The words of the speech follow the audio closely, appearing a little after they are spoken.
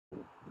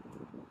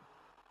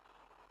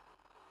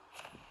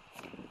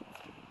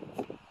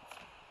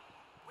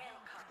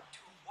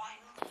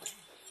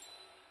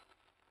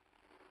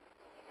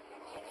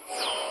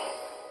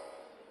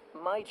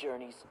My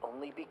journey's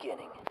only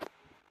beginning.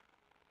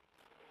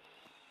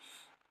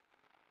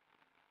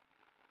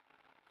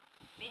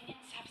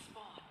 Minions have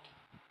spawned.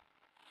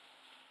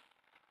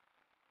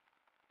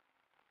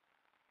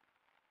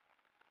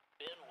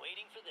 Been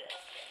waiting for this.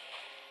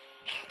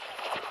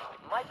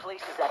 My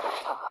place is at the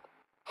top.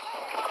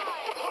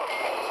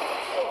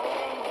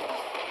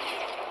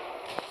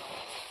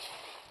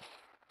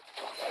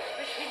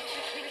 Retreat,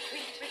 retreat,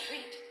 retreat,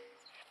 retreat.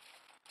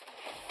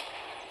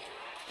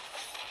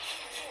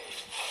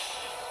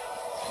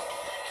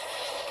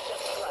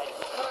 Just right.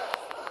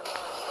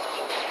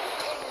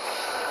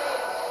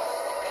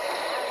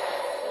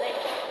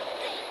 Slain.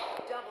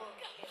 Double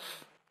kill.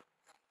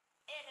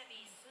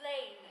 Enemy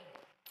slain.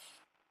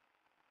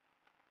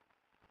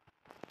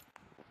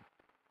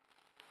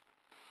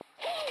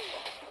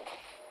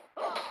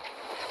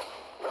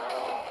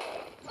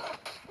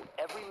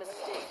 Every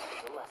mistake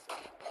is a lesson.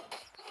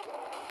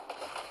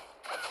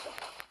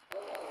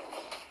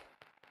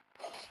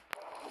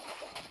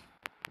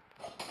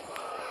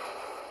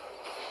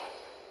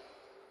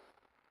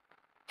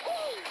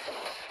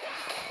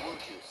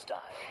 Wuju style.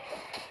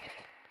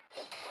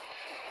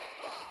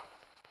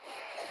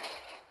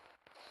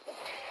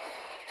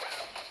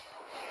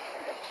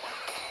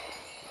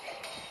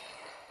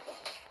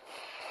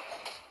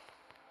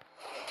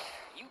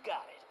 You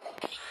got it.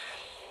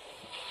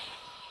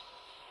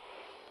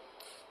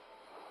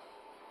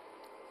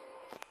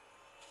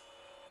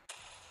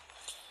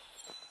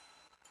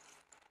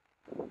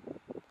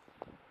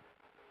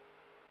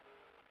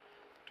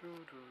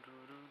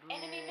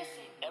 Enemy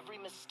missing. Every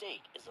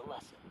mistake is a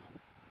lesson.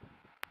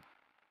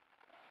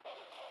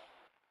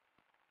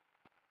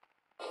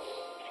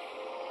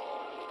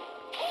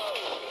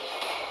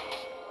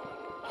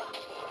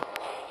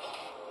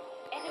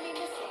 Enemy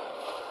missing.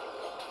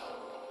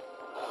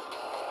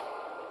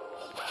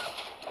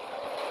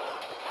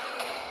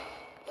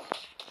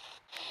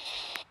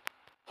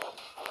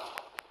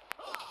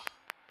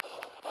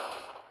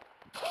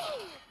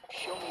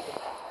 Show me the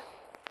path.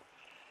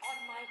 On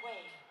my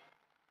way.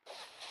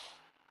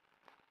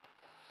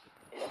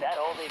 Is that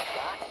all they've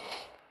got?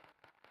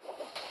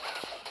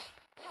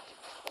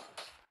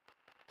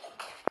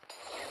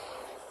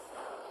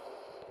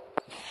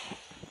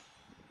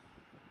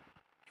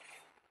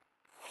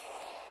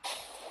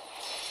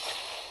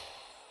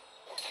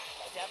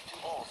 Adapt to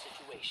all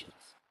situations.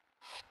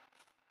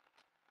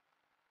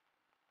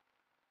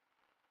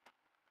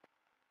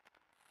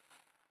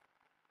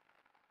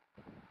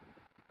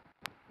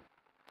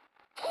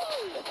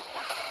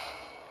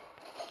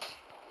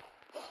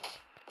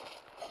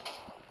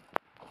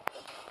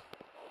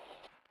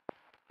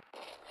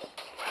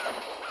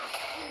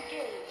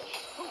 Engage.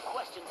 Who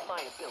questions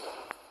my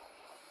ability?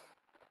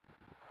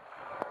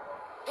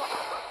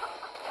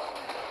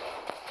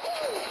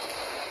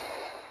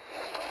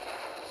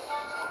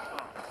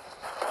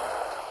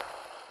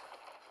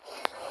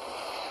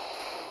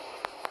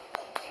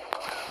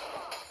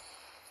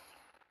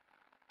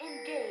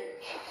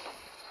 Engage.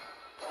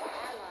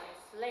 Ally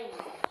slain.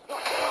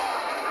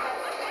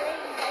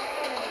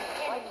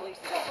 My place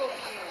is Double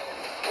kill.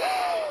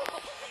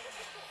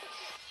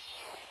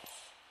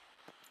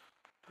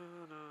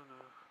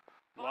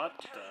 What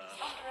Turret the?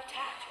 is under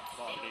attack.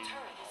 Body. Middle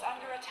turret is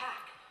under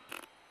attack.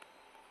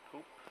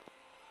 Poop.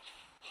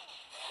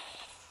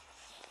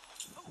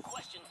 Who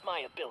questions my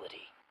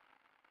ability?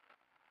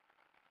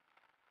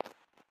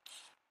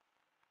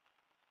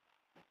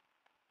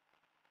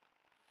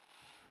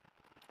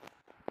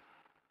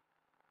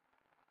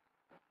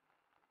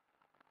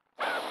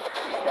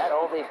 Is that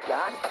all they've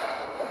got?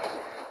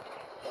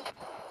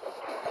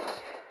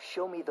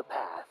 Show me the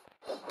path.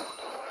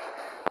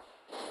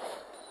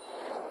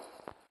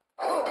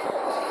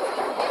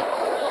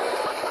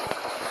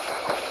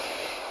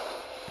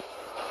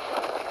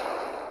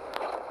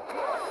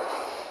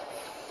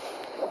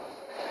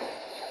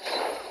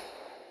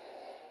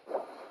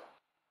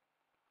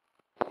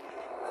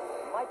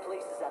 My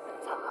place is at the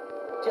top.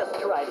 Just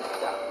try to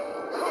stop.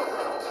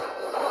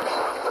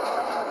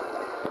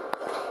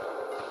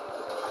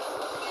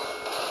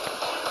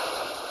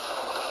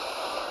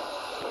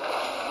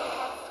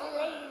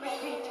 Slain.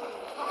 Retreat.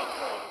 Top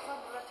turret is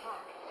under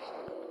attack.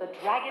 The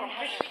dragon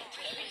has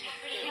retreated.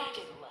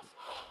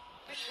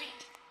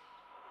 Retreat.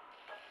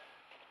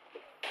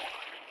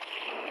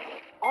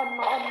 On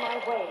my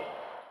way.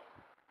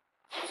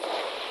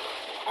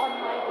 On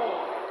my way.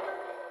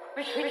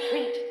 Retreat.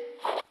 Retreat.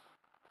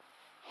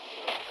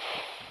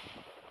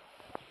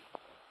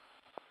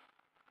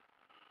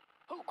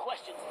 Who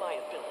questions my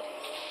ability?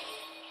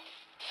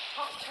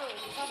 Top turret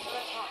is under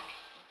attack.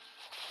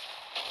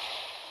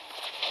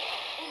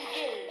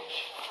 Engage.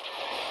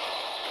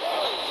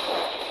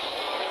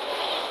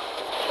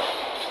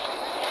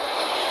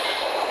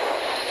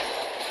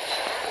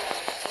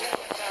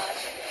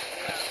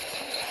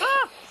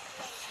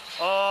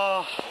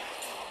 Oh.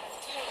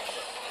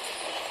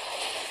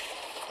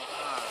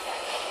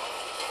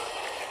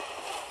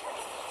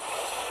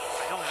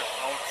 I don't have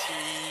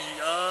ulti.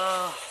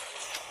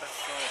 That's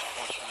so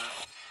unfortunate.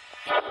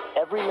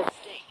 Every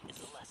mistake is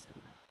a lesson.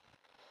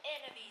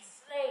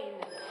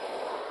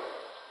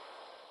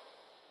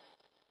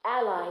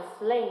 Ally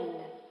slain.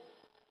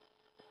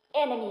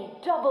 Enemy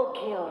double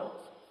kill.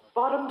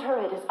 Bottom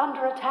turret is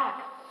under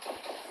attack.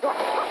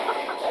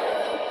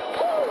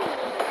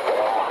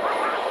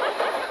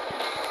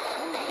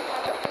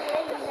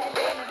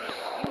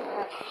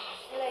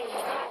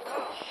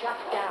 Shut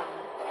down.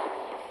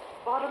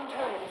 Bottom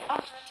turret is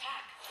under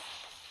attack.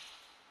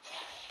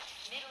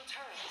 Middle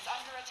turret is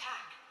under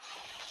attack.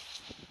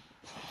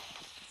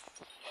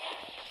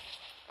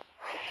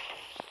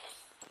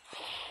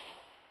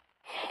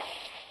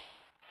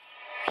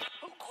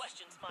 Who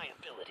questions my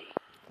ability?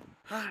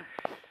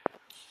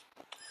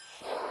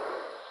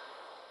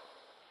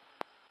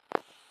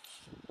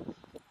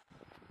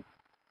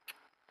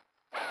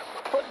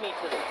 Put me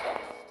to the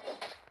test.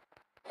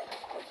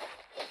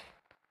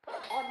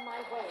 On my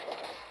way.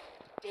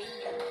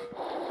 Danger.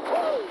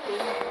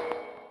 Danger.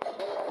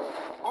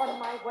 On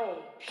my way.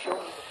 Show me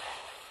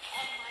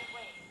On my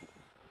way.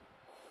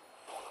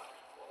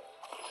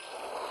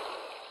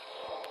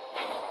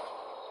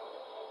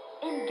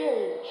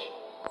 Engage.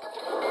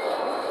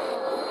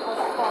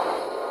 Has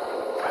fallen.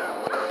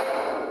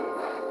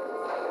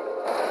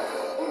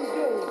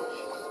 Engage.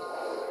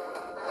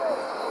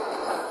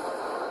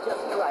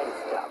 Just try to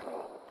stop me.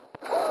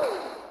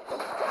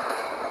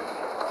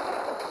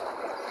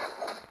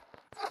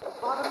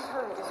 Bottom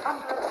turret is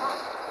under attack.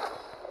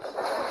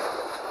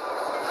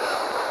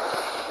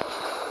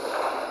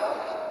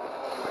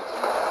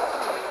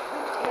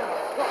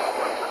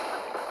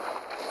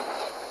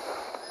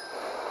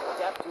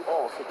 Adapt to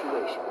all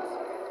situations.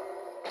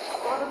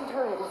 Bottom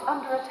turret is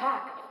under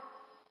attack.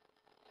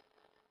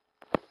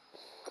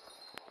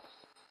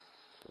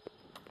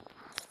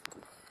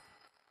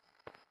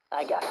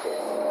 I got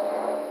this.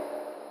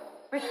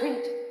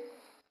 Retreat.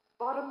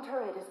 Bottom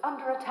turret is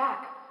under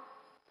attack.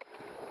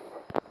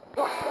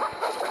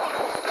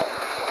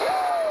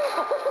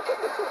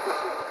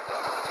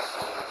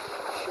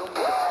 Show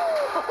me.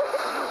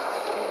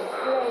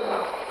 Slain.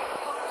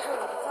 Top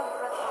turret is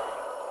under attack.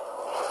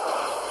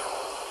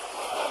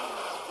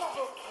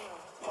 Double kill.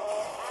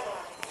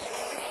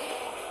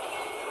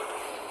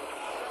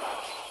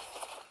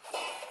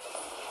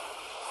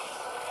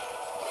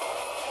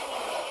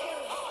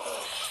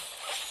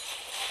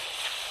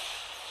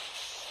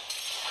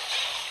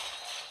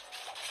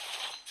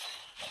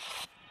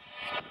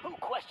 Who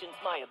questions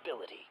my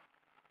ability?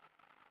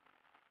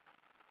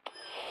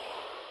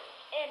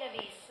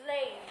 Enemy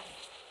slain.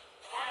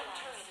 Bottom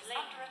turret is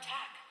under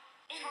attack.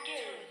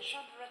 Engage.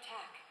 Under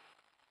attack.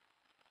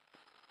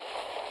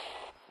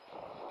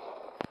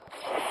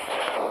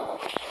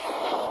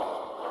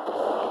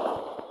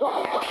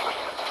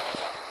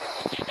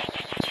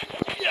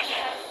 You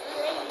have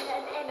slain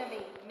an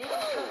enemy.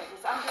 Middle turret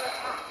is under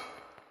attack.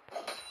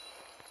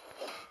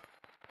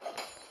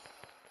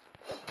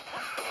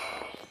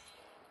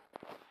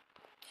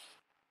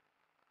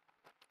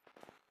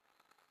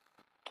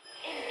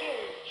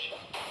 Engage.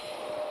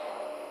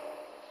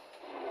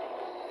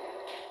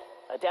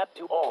 Adapt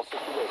to all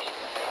situations.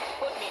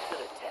 Put me to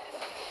the test.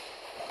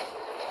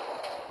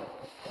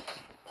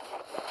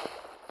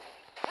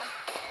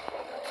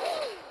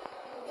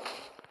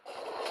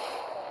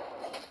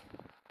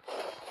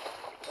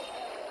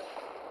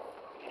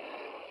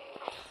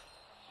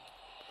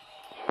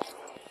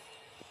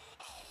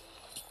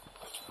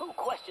 Who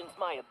questions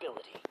my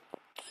ability?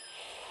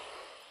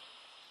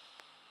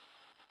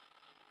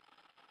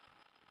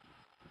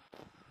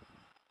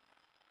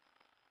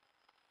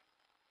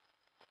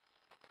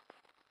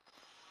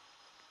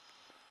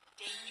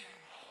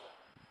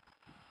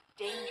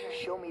 Danger.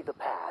 Show me the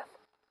path.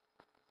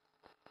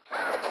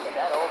 Is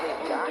that all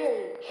they've got?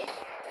 Engage.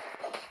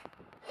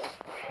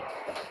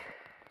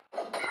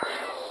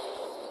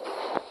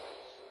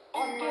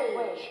 On my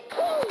way.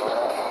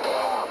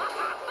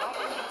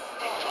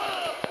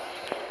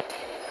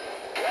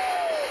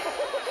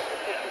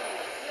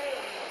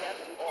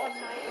 On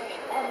my way.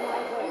 On my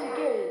way.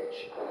 Engage.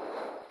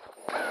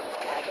 I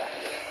got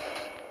this.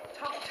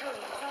 Top turret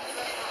is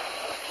under attack.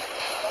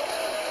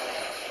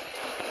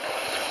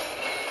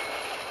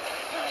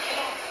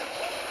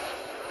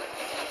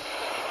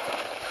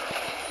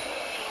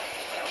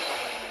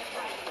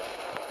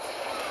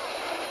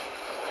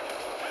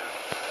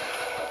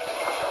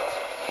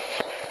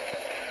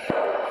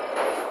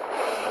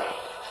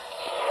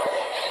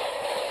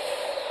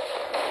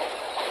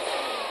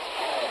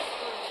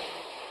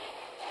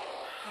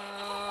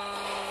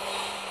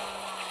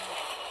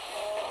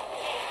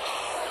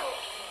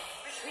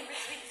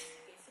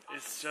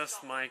 It's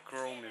just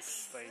micro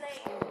mistakes.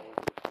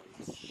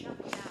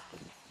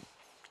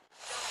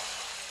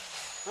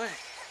 Hey.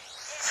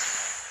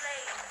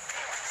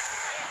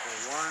 For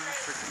one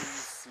freaking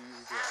see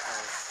the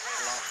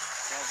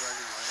cloud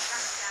dragon, right?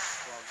 Yeah,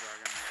 cloud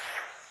dragon.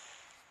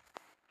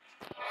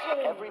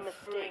 Every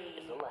mistake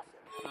is a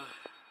lesson.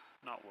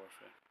 Not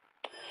worth it.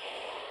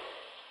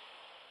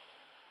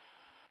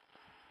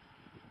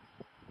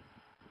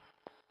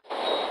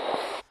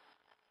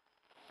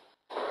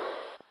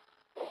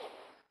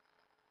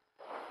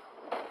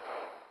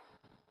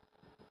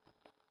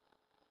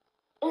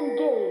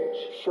 Engage.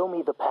 Show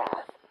me the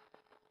path.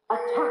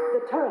 Attack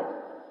the turret.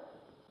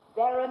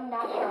 Baron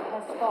Nashor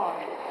has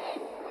spawned.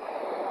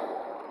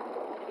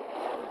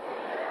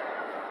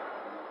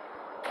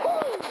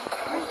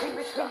 Retreat,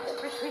 retreat,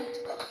 retreat.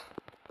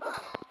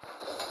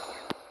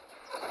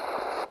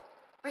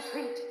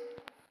 Retreat.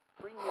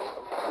 Bring me.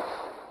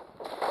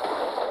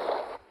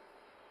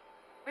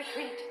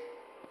 Retreat.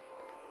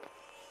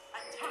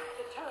 Attack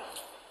the turret.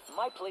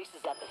 My place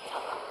is at the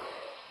top.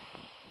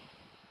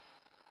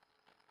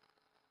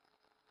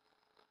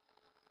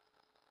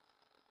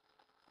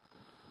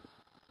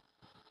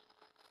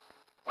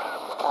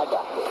 I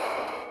got this.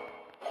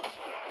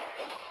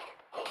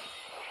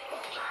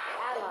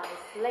 Ally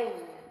slain.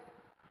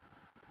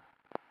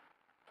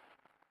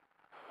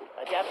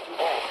 Adapt to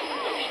all.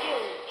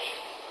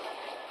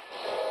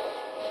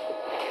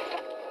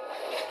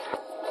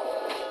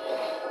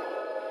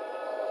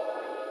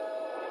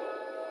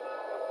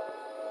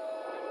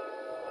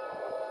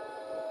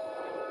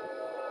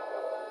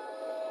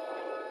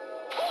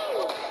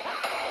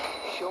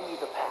 Show me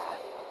the path.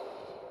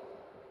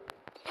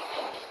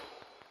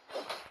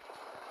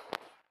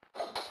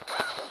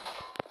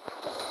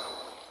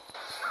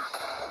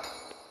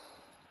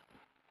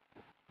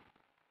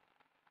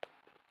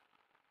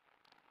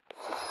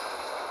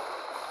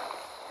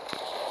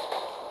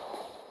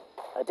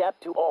 Adapt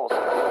to all.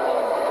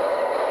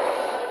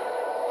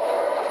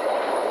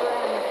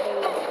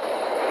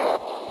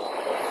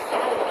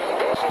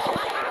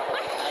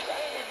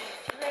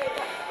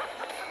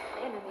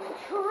 Enemy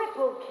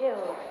triple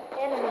kill.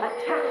 Enemy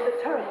attack the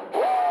turret.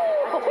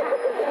 Attack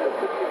the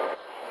turret.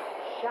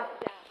 Shut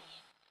down.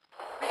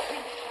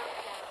 Retreat, shut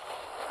down.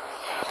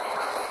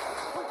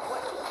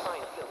 What is my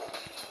village?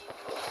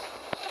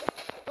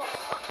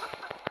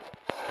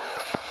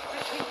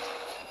 Retreat.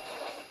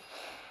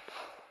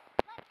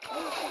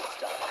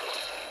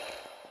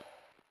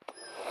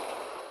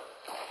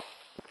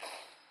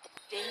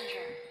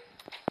 Danger.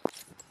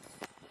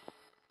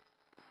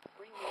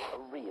 Bring me a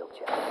real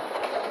challenge.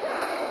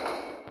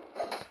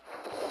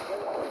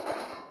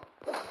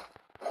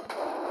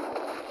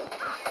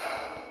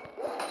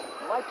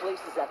 My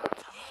place is at the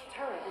top.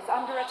 Turret is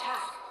under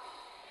attack.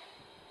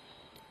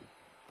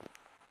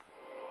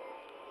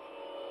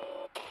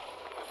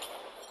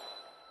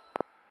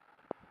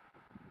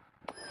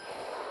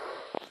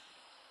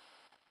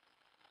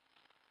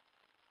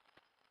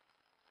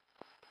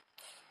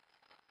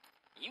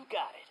 You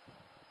got it.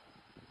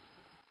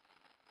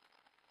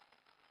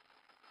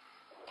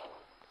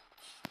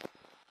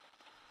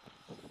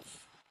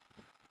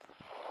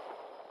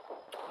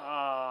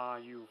 Ah,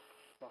 you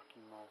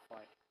fucking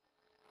malfight.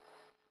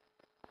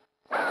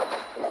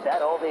 Is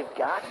that all they've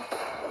got?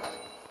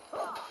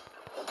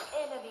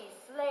 Enemy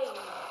slain.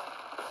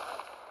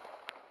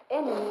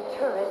 Enemy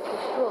turret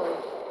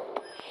destroyed.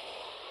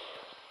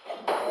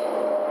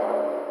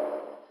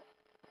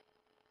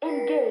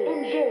 Engage.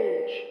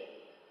 Engage.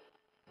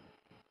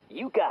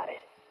 You got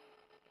it.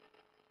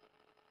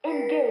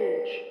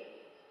 Engage.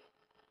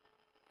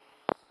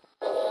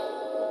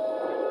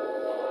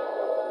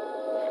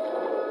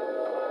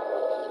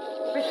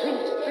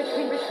 Retreat.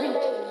 Retreat.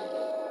 Retreat.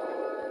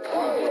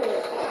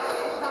 Engage.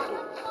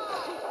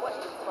 What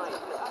is my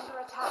village? Under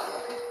attack.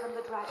 Retreat from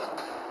the dragon.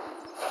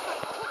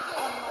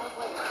 On my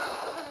way.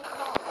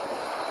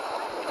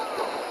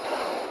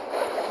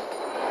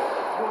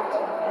 Your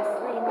team has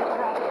slain the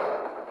dragon.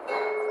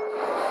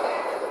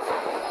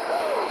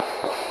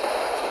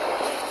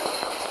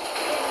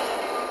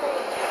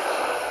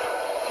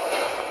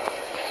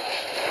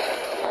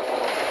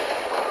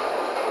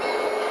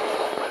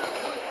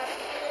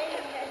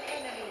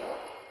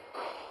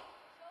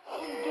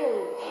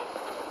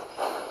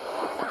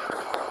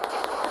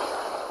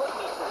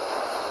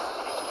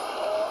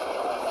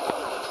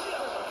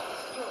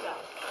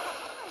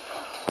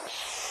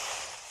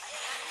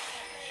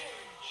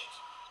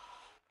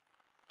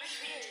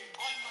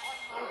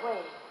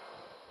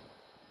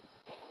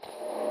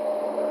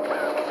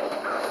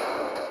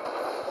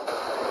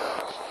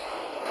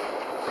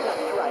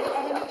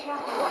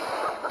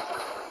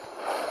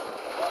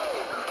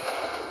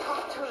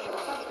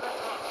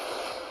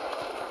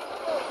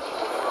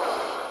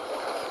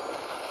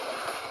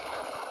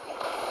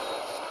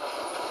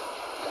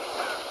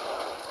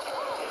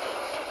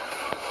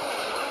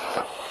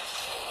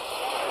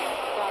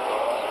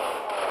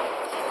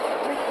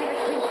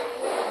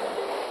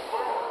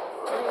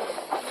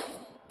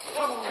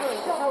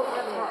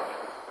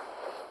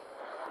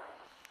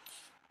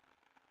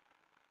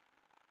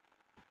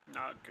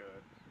 Not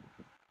good.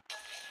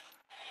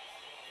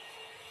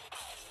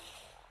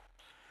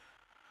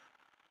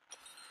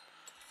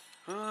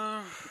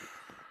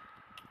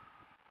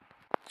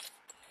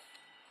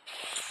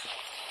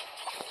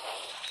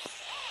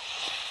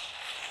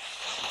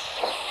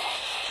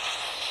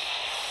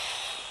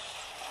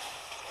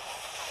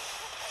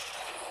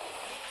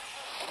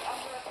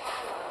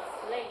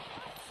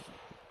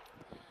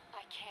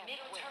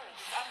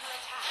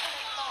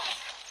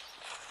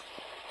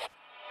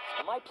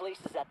 My place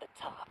is at the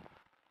top.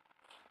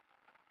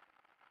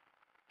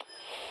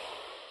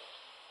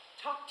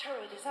 Top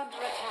turret is under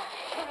attack.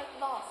 Turret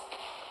lost.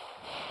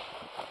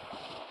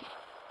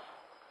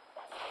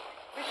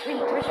 Retreat.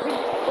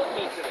 Put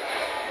me through.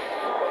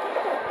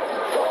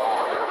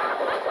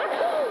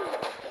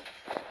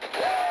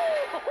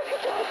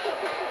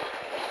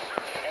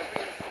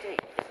 Every mistake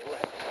is a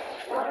lesson.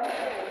 Bottom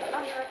tower is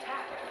under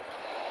attack.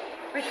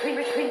 Retreat.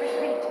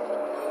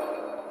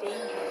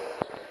 Danger.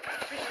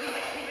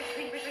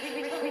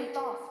 Retreat.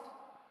 Lost.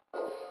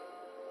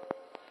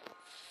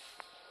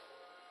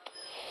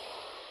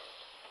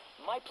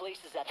 My place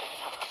is at the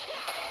top.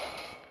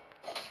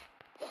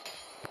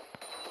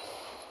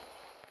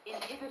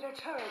 Inhibitor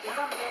turret is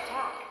under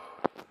attack.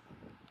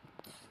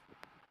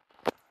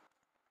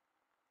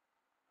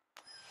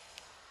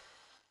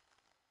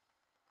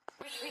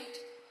 Retreat.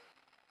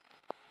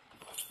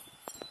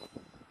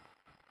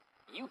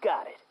 You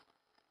got it.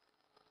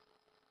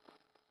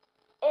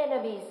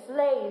 Enemy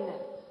slain.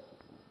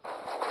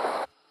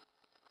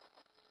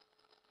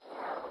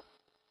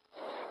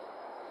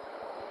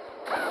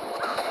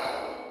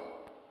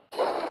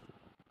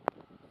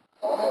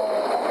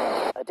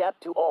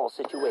 Adapt to all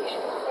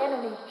situations.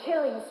 Enemy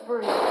killing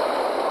spree.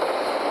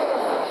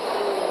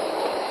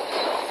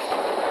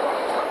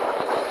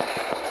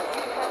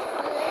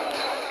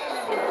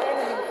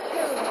 Enemy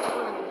killing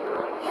spree.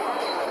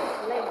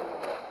 Slain.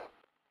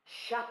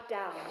 Shut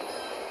down.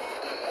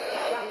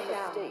 Every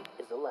mistake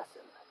is a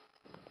lesson.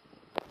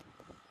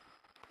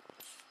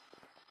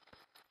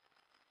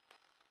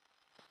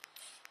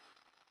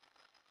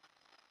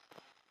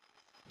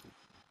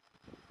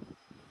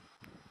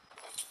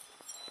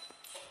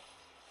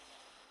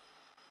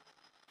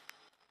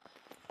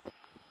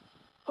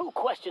 Who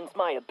questions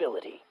my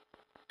ability?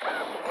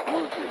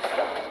 Move your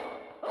stuff.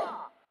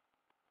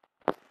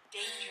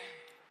 Danger.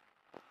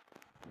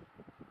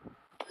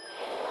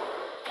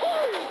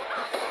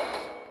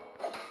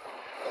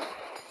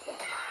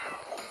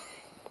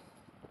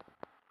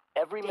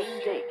 Every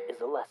mistake is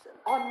a lesson.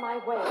 On my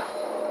way.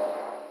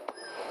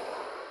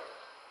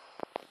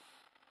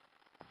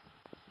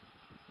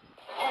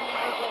 On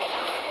my way.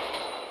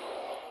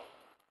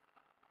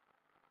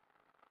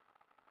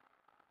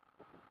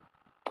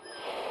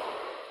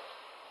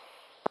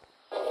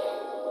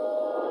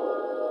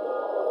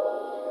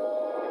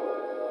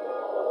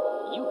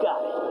 You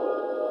got it.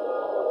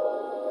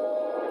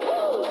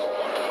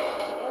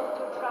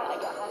 Elder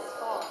Dragon has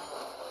fallen.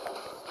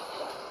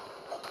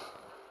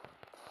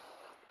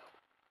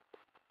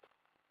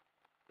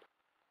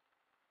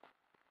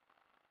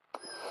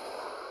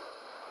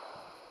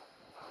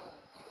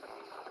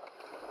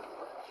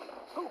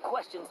 Who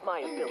questions my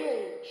ability?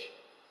 Engage.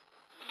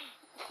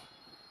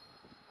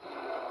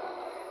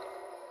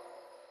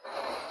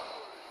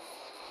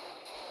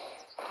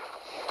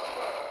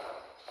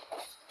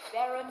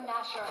 Baron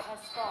Nashor has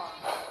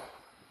fallen.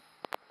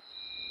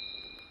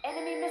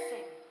 Enemy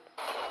missing.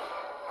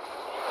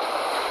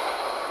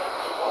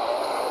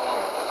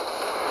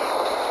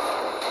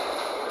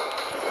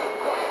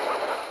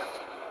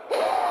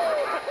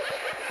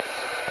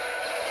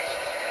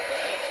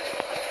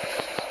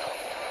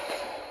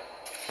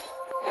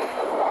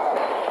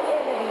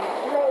 Enemy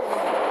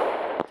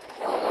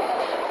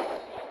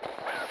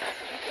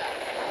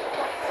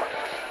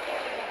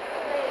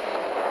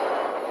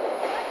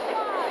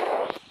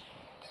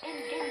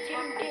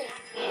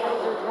slain.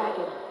 Elder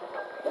Dragon.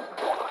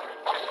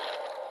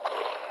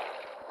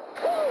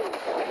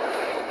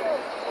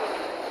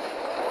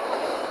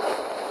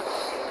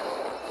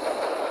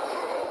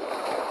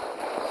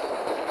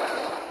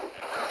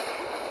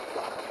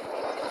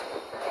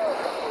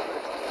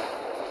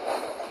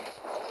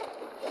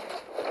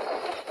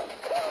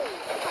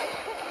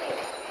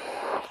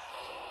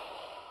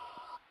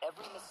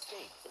 Every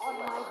mistake is On a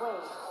my lesson.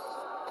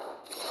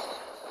 way.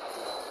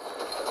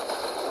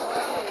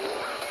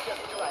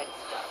 Just try to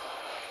stop.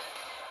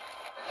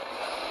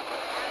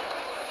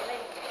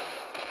 Slain.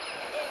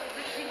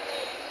 Retreat.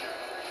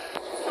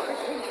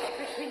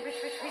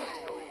 Retreat.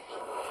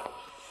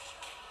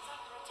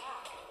 Under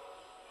attack.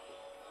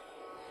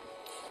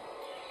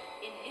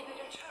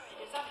 Inhibitor turret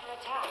is under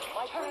attack.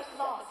 My place Turret is at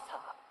lost. the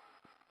top.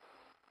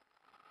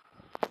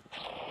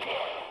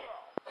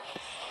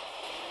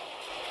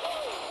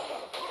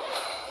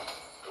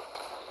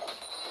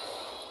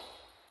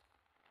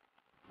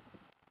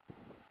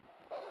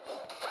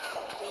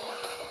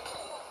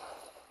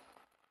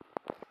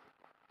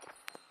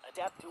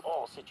 Adapt to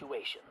all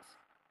situations.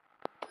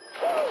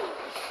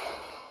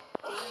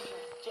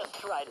 Just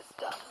try to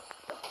stop.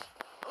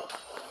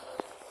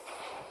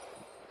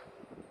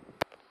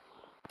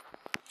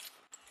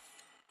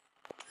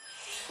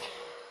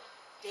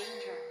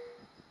 Danger.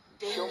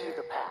 Show me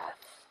the path.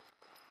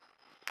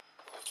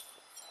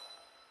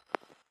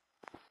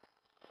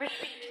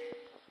 Retreat.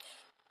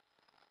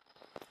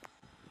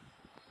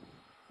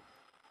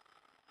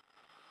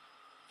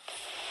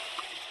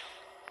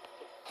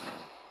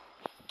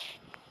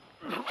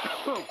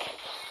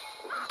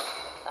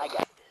 I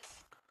got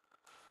this.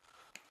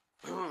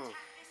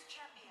 This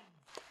champion.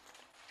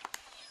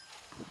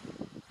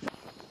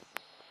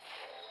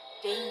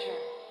 Danger.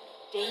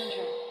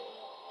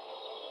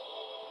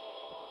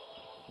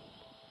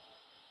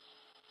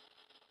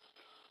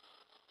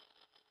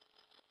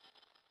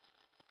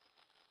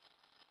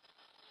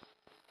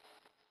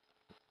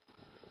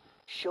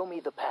 show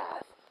me the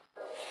path.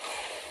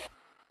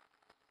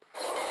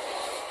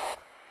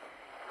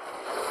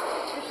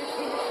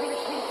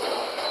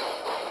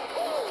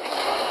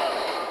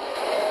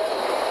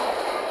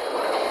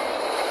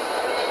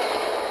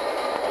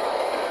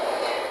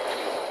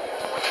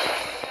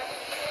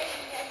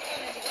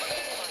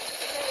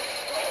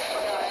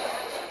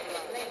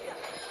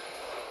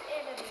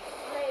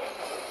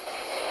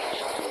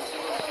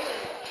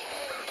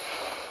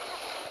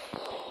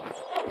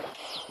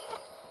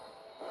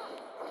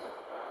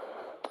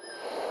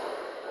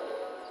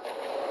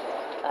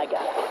 I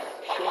got it.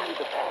 Show me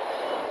the path.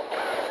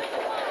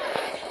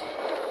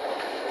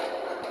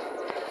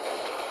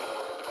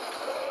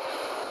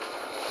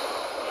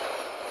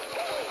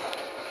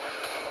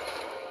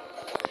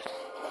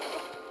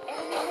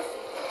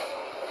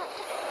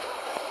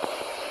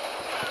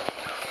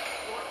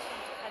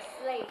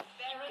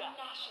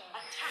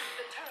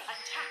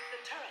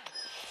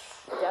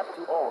 Adapt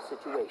to all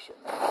situations.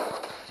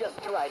 Just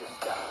try to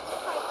stop.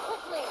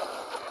 Quickly!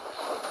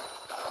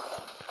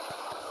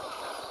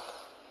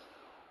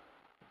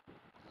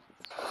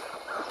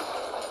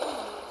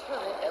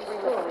 Every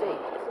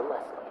mistake is a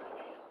lesson.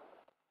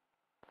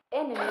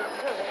 Enemy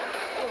turret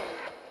destroyed.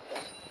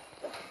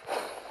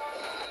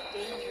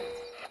 Danger.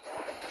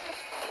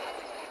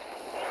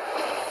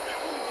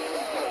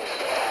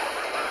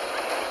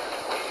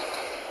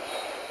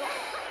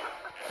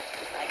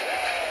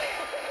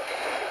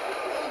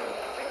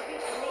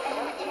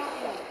 Enemy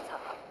champion.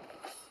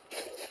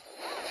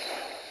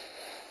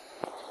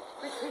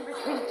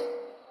 Retreat.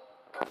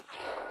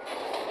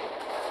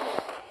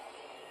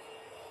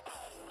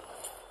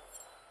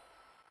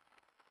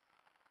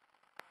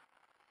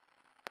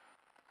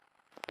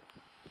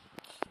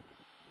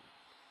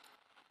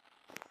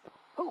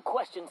 Who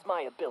questions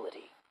my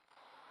ability?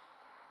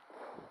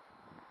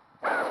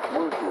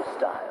 Wuju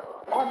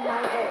style. On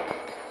my way.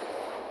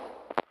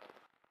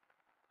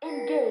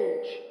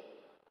 Engage.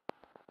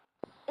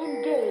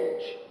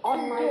 Engage.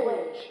 On my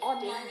way. On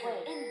my way.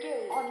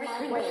 Engage. On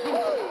my way.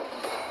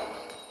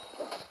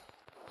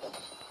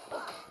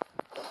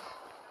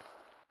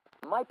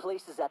 My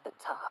place is at the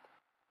top.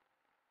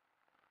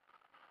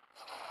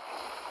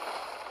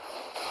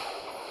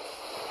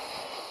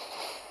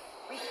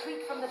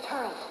 Retreat from the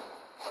turret.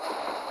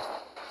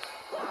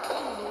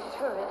 Enemy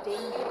turret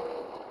danger.